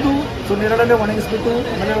ತೊಳೆದು ನೀರಲ್ಲೇ ಒಣಗಿಸ್ಬಿಟ್ಟು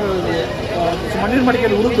ಆಮೇಲೆ ಮಣ್ಣಿನ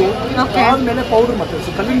ಮಡಿಕೆಯಲ್ಲಿ ಹುರಿದು ಆದ್ಮೇಲೆ ಪೌಡರ್ ಮಾಡ್ತೀವಿ.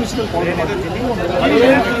 ಕಲ್ಲಿನ ಮಿಶ್ರಲ್ಲಿ ಪೌಡರ್ ಮಾಡ್ತೀವಿ.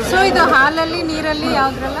 ಸೊ ಇದು ಹಾಲಲ್ಲಿ ನೀರಲ್ಲಿ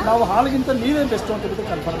ಯಾವ್ದ್ರಲ್ಲ? ನಾವು ಹಾಲಿಗಿಂತ ನೀರೇ ಬೆಸ್ಟ್ ಅಂತ ಹೇಳ್ಬಿಟ್ಟು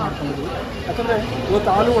ಕನ್ಫರ್ಮ್ ಮಾಡ್ಕೊಂಡಿದ್ವಿ. ಯಾಕಂದರೆ ಇವತ್ತು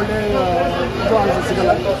ಹಾಲು ಒಳ್ಳೆ ಇದು ಹಾಲು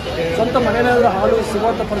ಸಿಗಲ್ಲ. ಸ್ವಂತ ಮನೆಯಲ್ಲಾದ್ರೆ ಹಾಲು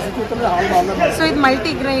ಸಿಗುವಂಥ ಪರಿಸ್ಥಿತಿ ಇರ್ತಂದ್ರೆ ಹಾಲು. ಸೊ ಇದು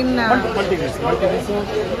multigrain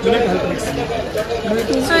millet health mix.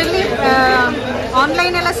 So ಇಲ್ಲಿ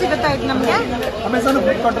ಆನ್ಲೈನ್ ಎಲ್ಲ ಸಿಗುತ್ತಾ ಇದು ನಮಗೆ? Amazon,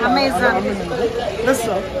 Flipkart, Amazon plus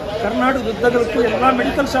Karnataka ಉದ್ದಗಲಕ್ಕೂ ಎಲ್ಲ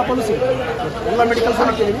ಮೆಡಿಕಲ್ ಶಾಪಲ್ಲೂ ಸಿಗುತ್ತೆ. ಎಲ್ಲ ಮೆಡಿಕಲ್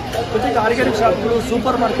ಶಾಪ್ ಕೇಳಿ, ಜೊತೆಗೆ ಆರ್ಗ್ಯಾನಿಕ್ ಶಾಪ್ಗಳು,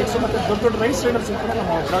 ಸೂಪರ್ ಮಾರ್ಕೆಟ್ಸು ಮತ್ತು ದೊಡ್ಡ ರೈಸ್ ಟ್ರೇಡರ್ಸ್ ಕೂಡ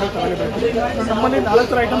ನಮ್ಮ ಪ್ರಾಡಕ್ಟ್ ಅವೈಲೇಬಲ್ ಇದೆ. ನಮ್ಮಲ್ಲಿ 4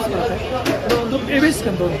 ಥರ ಐಟಮ್ಸ್ ಬರುತ್ತೆ. ಒಂದು ಬೇಬಿಸ್ಕ್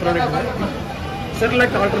ಅಂತ ಒಂದು ಪ್ರಾಡಕ್ಟ್ ಇದೆ,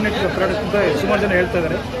 ಸೆರ್ಲಾಕ್ ಆಲ್ಟರ್ನೇಟಿವ್ ಪ್ರಾಡಕ್ಟ್ ಅಂತ ಸುಮಾರು ಜನ ಹೇಳ್ತಾ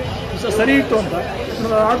ಇದ್ದಾರೆ. ಸರಿ ಇತ್ತು ಅಂತ.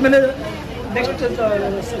 ಆದಮೇಲೆ ನೆಕ್ಸ್ಟ್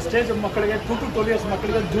ಸ್ಟೇಜ್ ಮಕ್ಕಳಿಗೆ 2 to 12 years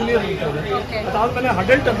ಮಕ್ಕಳಿಗೆ ಜೂನಿಯರ್ ಅಂತ ಇದೆ. ಅದಾದಮೇಲೆ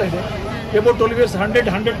ಅಡಲ್ಟ್ ಅಂತ ಇದೆ, ಅಬೌಟ್ 12 years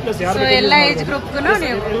 100+ ಯಾರು ಎಲ್ಲ ಏಜ್ ಗ್ರೂಪ್.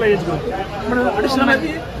 ಅಡಿಷನಲ್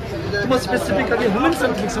ಆಗಿ ತುಂಬ ಸ್ಪೆಸಿಫಿಕ್ ಆಗಿ ವುಮೆನ್ಸ್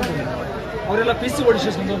ಅಂತ ಮಿಕ್ಸ್ ಅಂತ ಇದೆ. ಅವರೆಲ್ಲ PC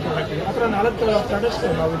ಒಡಿಷನ್ಸ್ ಅಂತ ಒಂದು ಪ್ರಾಡಕ್ಟ್ ಇದೆ. ಆ ಥರ 4 ಪ್ರಾಡಕ್ಟ್ಸ್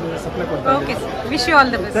ನಾವು ಇದು ಸಪ್ಲೈ ಕೊಡ್ತೀವಿ. Okay sir, wish you all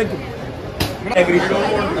the best. Thank you.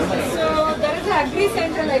 Agri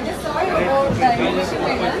centre I just SAI about ಕೃಷಿ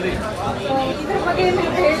ಮೇಳ. ಇದ್ರ ಬಗ್ಗೆ ಏನು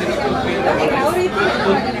ಹೇಳ್ತೀರಾ? ಯಾವ ರೀತಿ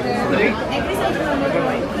ಅಗ್ರಿ ಸೆಂಟರ್ ಅನ್ನೋದು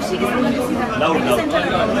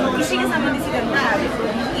ಕೃಷಿಗೆ ಸಂಬಂಧಿಸಿದಂತ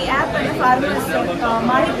ಈ ಆ್ಯಪ್ ಅನ್ನು ಫಾರ್ಮರ್ಸ್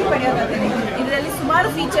ಮಾಹಿತಿ ಪಡೆಯೋದಾದರೆ ಇದರಲ್ಲಿ ಸುಮಾರು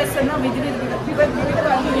ಫೀಚರ್ಸ್ ಅನ್ನು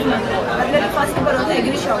ವಿವಿಧವಾಗಿ ಯೂಸ್ ಮಾಡ್ತಾರೆ. ಅದರಲ್ಲಿ ಫಸ್ಟ್ ಬರೋದು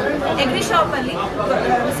ಎಗ್ರಿ ಶಾಪಲ್ಲಿ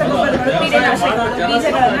ರಸಗೊಬ್ಬರಗಳು, ಕೀಟನಾಶಕಗಳು,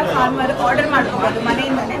 ಬೀಜಗಳನ್ನು ಫಾರ್ಮರ್ ಆರ್ಡರ್ ಮಾಡ್ಕೋಬೋದು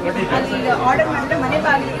ಮನೆಯಿಂದಲೇ. ಅಲ್ಲಿ ಆರ್ಡರ್ ಮಾಡಿದ್ರೆ ಮನೆ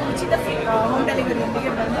ಬಾಗಿಲಿಗೆ ಉಚಿತ ಹೋಮ್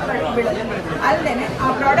ಡೆಲಿವರಿಯೊಂದಿಗೆ ಬಂದು ಬೀಳುತ್ತೆ. ಅಲ್ಲದೆ ಆ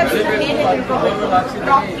ಪ್ರಾಡಕ್ಟ್ಸ್ನ ಹೇಗೆ ತಿಳ್ಕೋಬೇಕು,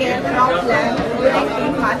 crop care, crop plan,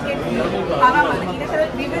 market, ಹವಾಮಾನ, ಇದೇ ಥರ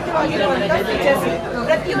ವಿವಿಧವಾಗಿರುವಂಥ ಫೀಚರ್ಸ್ ಇದೆ.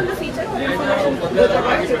 ಪ್ರತಿಯೊಂದು ಫೀಚರ್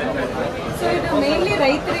ಇನ್ಫಾರ್ಮೇಷನ್. ಸೊ ಇದು ಮೇನ್ಲಿ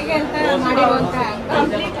ರೈತರಿಗೆ ಅಂತ ಮಾಡಿರುವಂತ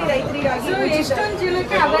ಕಂಪ್ಲೀಟ್ಲಿ ರೈತರಿಗಾಗಿ. ಎಷ್ಟೊಂದು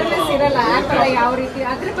ಜನಕ್ಕೆ ಅವೇರ್ನೆಸ್ ಇರಲ್ಲ ಆ್ಯಪ್ ಎಲ್ಲ ಯಾವ ರೀತಿ,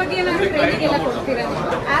 ಅದ್ರ ಬಗ್ಗೆ ಏನಾದರೂ ಟ್ರೈನಿಂಗ್ ಎಲ್ಲ ಕೊಡ್ತೀರಾ?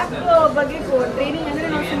 ಆ್ಯಪ್ ಬಗ್ಗೆ ಟ್ರೈನಿಂಗ್ ಅಂದರೆ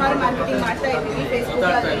ನಾವು ಸುಮಾರು ಮಾರ್ಕೆಟಿಂಗ್ ಮಾಡ್ತಾ ಇದ್ದೀವಿ ಫೇಸ್ಬುಕ್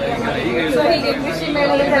ಅಲ್ಲಿ. ಸೊ ಹೀಗೆ ಕೃಷಿ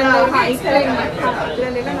ಮೇಳದಲ್ಲಿ ಎಕ್ಸ್ಪ್ಲೈನ್ ಮಾಡ್ತೀವಿ.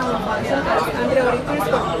 ಇದರಲ್ಲೆಲ್ಲ ನಾವು ಅಂದರೆ ಅವ್ರಿಗೆ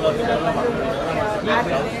ತಿಳಿಸ್ಕೊಡ್ತೀವಿ.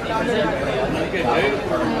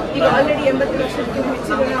 ಈಗ ಆಲ್ರೆಡಿ 80 ಲಕ್ಷಕ್ಕಿಂತ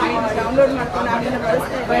ಹೆಚ್ಚಿಗೆ ಡೌನ್ಲೋಡ್ ಮಾಡ್ಕೊಂಡು ಆಮೇಲೆ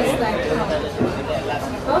ಬಳಸ್ತಾ ಇದ್ದೀವಿ.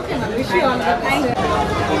 Okay ma'am, wish you all the best.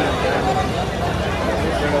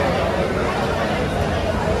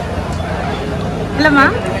 Hello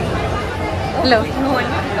ma'am. Hello,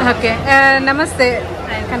 okay, ನಮಸ್ತೆ.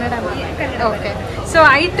 Kannada? Okay. So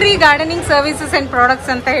ಐಟ್ರಿ gardening services and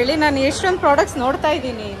products ಅಂತ ಹೇಳಿ ನಾನು ಎಷ್ಟೊಂದು ಪ್ರಾಡಕ್ಟ್ಸ್ ನೋಡ್ತಾ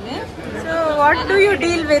ಇದ್ದೀನಿ ಇಲ್ಲಿ. So what do you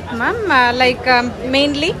deal with ma'am? Like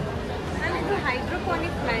mainly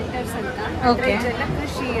hydroponic planters ಅಂತ. ಓಕೆ.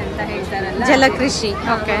 ಜಲಕೃಷಿ ಅಂತ ಹೇಳ್ತಾರಲ್ಲ, ಜಲಕೃಷಿ.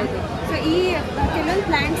 ಓಕೆ. ಸೊ ಈ ಕೆಲವೊಂದು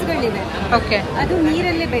ಪ್ಲಾಂಟ್ಸ್ಗಳಿವೆ, ಓಕೆ, ಅದು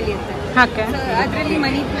ನೀರಲ್ಲೇ ಬೆಳೆಯುತ್ತೆ. ಓಕೆ. ಅದರಲ್ಲಿ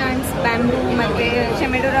ಮನಿ ಪ್ಲಾಂಟ್ಸ್, ಬ್ಯಾಂಬೂ ಮತ್ತು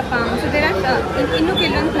ಶೆಮೆಡೋರಾ ಪಾಮ್ಸ್, ಇನ್ನೂ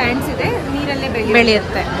ಕೆಲವೊಂದು ಪ್ಲಾಂಟ್ಸ್ ಇದೆ ನೀರಲ್ಲೇ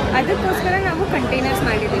ಬೆಳೆಯುತ್ತೆ. ಅದಕ್ಕೋಸ್ಕರ ನಾವು ಕಂಟೈನರ್ಸ್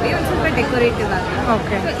ಮಾಡಿದ್ದೀವಿ, ಒಂದು ಸ್ವಲ್ಪ ಡೆಕೋರೇಟಿವ್ ಆಗಿ.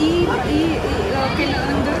 ಓಕೆ. ಸೊ ಈ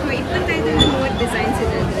ಕೆಲವೊಂದು 25-30 ಡಿಸೈನ್ಸ್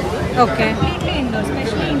ಇದೆ ಅದರಲ್ಲಿ. ಓಕೆ. ಕಂಪ್ಲೀಟ್ಲಿ ಇಂಡೋರ್,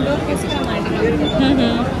 ಸ್ಪೆಷಲಿ ಇಂಡೋರ್ಗೋಸ್ಕರ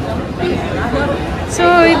ಮಾಡಿದ್ದೀವಿ. ಸೊ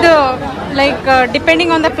ಇದು like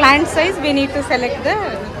depending on the plant size we need to select the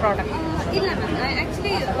product. ಇಲ್ಲ ಮ್ಯಾಮ್,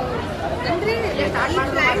 ಆ್ಯಕ್ಚುಲಿ ಅಂದರೆ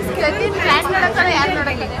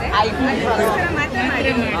ಮಾತ್ರ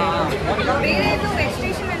ಮಾಡಿ ಬೇರೆದು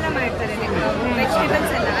ವೆಜಿಟೇಷನ್ ಎಲ್ಲ ಮಾಡ್ತಾರೆ,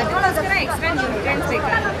 ವೆಜಿಟೇಬಲ್ಸ್ ಎಲ್ಲ, ಅದಕ್ಕೋಸ್ಕರ ಎಕ್ಸ್ಟ್ರಾ ನ್ಯೂಟ್ರಿಯೆಂಟ್ಸ್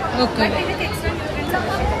ಬೇಕಾಗುತ್ತೆ. ಓಕೆ. ಇದಕ್ಕೆ ಎಕ್ಸ್ಟ್ರಾ ನ್ಯೂಟ್ರಿಯೆಂಟ್ಸ್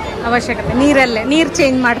ಅವಶ್ಯಕತೆ ಇಲ್ಲ. ಅವಶ್ಯಕತೆ ನೀರಲ್ಲೇ ನೀರು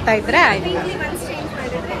ಚೇಂಜ್ ಮಾಡ್ತಾ ಇದ್ರೆ ಆಯ್ತು.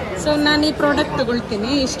 ಸೊ ನಾನು ಈ ಪ್ರಾಡಕ್ಟ್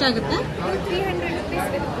ತಗೊಳ್ತೀನಿ. ಎಷ್ಟಾಗುತ್ತೆ? 300 rupees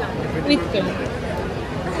with colour.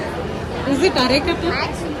 Is it ಅರೆಕಟ್?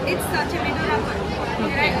 It's such a vanilla one.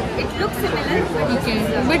 It looks similar. Okay,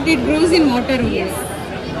 but it grows in water only. Yes.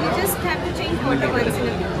 You just have to change water once in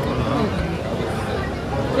a week.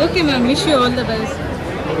 Okay ma'am, wish you all the best.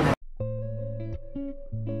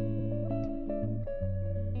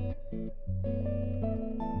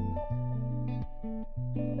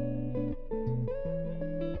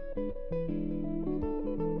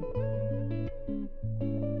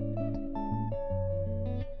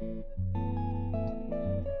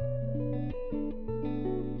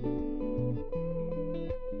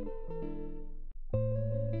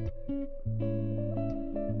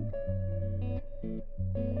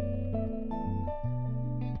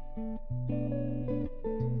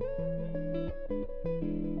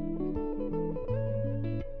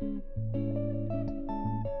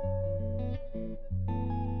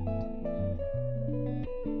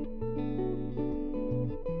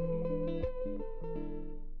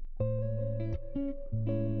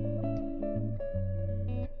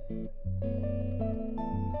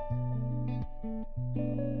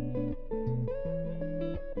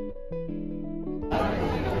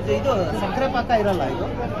 ಇದು ಸಕ್ಕರೆ ಪಾಕ ಇರಲ್ಲ, ಇದು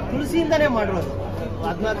ತುಳಸಿಯಿಂದನೇ ಮಾಡಿರೋದು.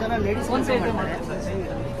 14 ಜನ ladies ಮಾಡ್ತಾರೆ.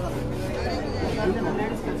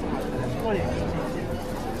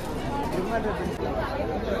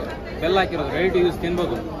 ಬೆಲ್ಲ ಹಾಕಿರೋದು ರೆಡಿ ಟು ಯೂಸ್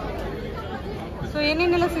ತಿನ್ಬೋದು. ಸೊ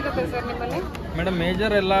ಏನೇನೆಲ್ಲ ಸಿಗುತ್ತೆ ಸರ್ ನಿಮ್ಮಲ್ಲಿ? ಮೇಡಮ್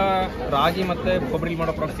ಮೇಜರ್ ಎಲ್ಲ ರಾಗಿ ಮತ್ತು ಕೊಬ್ಬರಿ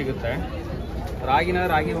ಮಾಡೋ ಪ್ರಾಡಕ್ಟ್ ಸಿಗುತ್ತೆ.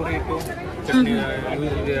 ರಾಗಿ ಹುರಿ ಇಟ್ಟು ಚಟ್ನಿ,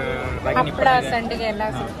 ಹಪ್ಪಳ ಸಂಡಿಗೆ ಎಲ್ಲ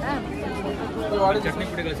ಸಿಗುತ್ತಾ? ಚಟ್ನಿ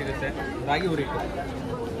ಪುಡಿಗಳು ಸಿಗುತ್ತೆ. ರಾಗಿ ಹುರಿ ಇಟ್ಟು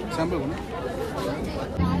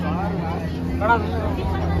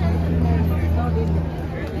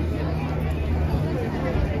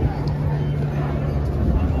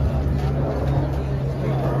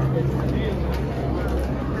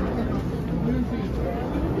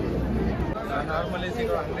ನಾರ್ಮಲಿ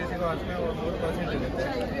ಅಂಗಡಿ ಸಿಗೋ ಅಷ್ಟೇ 3% ಇರುತ್ತೆ.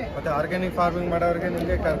 ಮತ್ತು ಆರ್ಗ್ಯಾನಿಕ್ ಫಾರ್ಮಿಂಗ್ ಮಾಡೋರಿಗೆ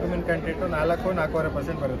ನಿಮಗೆ ಕರ್ಕುಮಿನ್ ಕಂಟೆಂಟು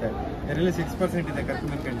 4-4.25% ಬರುತ್ತೆ. ಇದರಲ್ಲಿ 6% ಇದೆ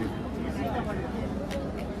ಕರ್ಕುಮಿನ್ ಕಂಟೆಂಟ್.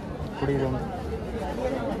 ಕುಡಿ ಇದೊಂದು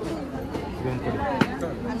ಕುಡಿ.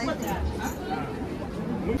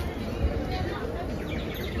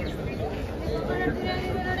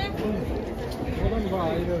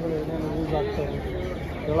 ಆಯುಧಗಳು ಏನೇನು ಯೂಸ್ ಆಗ್ತವೆ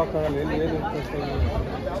ಹೇಳೋಕ್ಕಾಗಲ್ಲ, ಎಲ್ಲಿ ಏನು ಇರ್ತದೆ.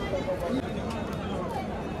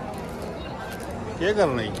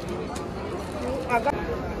 ಹೇಗಲ್ಲ ನೈ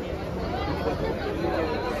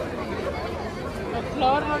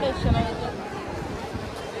ಫ್ಲವರ್ ನೋಡಿ ಎಷ್ಟು ಚೆನ್ನಾಗಿದೆ.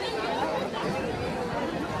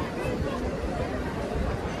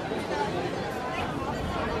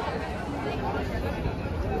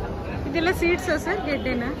 ಇದೆಲ್ಲ ಸೀಡ್ಸ್ ಸರ್?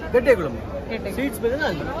 ಗೆಡ್ಡೆನಾ? ಗಡ್ಡೆಗಳು ಗೆಡ್ಡೆ ಸೀಡ್ಸ್ ಬೇರೆ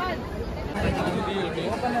ಅಲ್ಲಿ.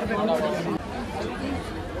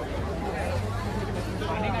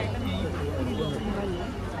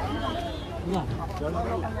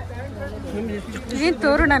 ಏನು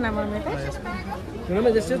ತೋರಣ ನಮ್ಮ ಮೇಲೆ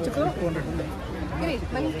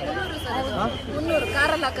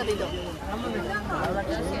ಕಾರಲ್ಲಿ ಹಾಕೋದಿದ್ದು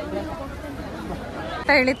ಅಂತ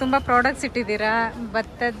ಹೇಳಿ ತುಂಬಾ ಪ್ರಾಡಕ್ಟ್ಸ್ ಇಟ್ಟಿದ್ದೀರಾ.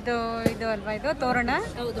 ಭತ್ತದ್ದು ಇದು ಅಲ್ವಾ ಇದು ತೋರಣ?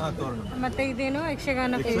 ಮತ್ತೆ ಇದೇನು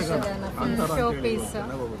Yakshagana piece, show piece.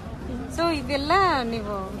 So ಇದೆಲ್ಲ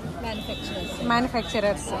ನೀವು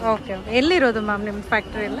ಮ್ಯಾನುಫ್ಯಾಕ್ಚರರ್ಸ್? Okay okay. ಎಲ್ಲಿರೋದು ಮ್ಯಾಮ್ ನಿಮ್ಮ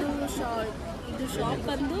ಫ್ಯಾಕ್ಟ್ರಿ ಎಲ್ಲ? ಇದು ಶಾಪ್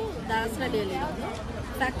ಬಂದು ದಾಸರಳ್ಳಿಯಲ್ಲಿ ಇರೋದು.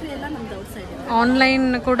 ಫ್ಯಾಕ್ಟ್ರಿ ಎಲ್ಲ ನಮ್ದು ಔಟ್ ಸೈಡ್ ಇದೆ. ಆನ್ಲೈನ್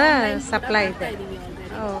ಕೂಡ ಸಪ್ಲೈ ಇದೆ?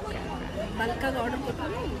 ಓಕೆ. ಬಲ್ಕಾಗಿ ಆರ್ಡರ್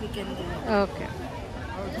ಕೊಟ್ಟರೆ weekend. Okay.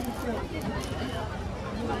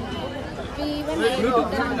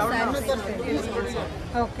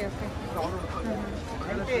 Okay okay.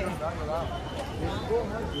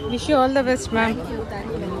 Wish you all the best ma'am.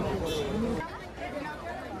 Thank you very much.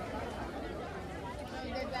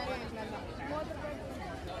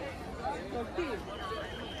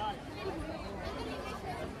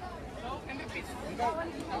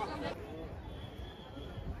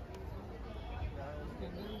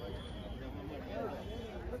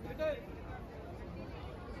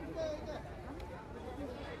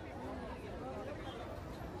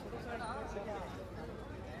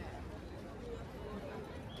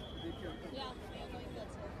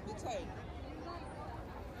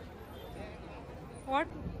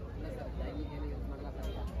 What?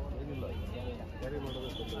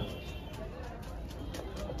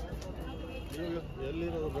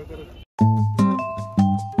 ಎಲ್ಲಿರೋದು ಬೇಕಾದ್ರೆ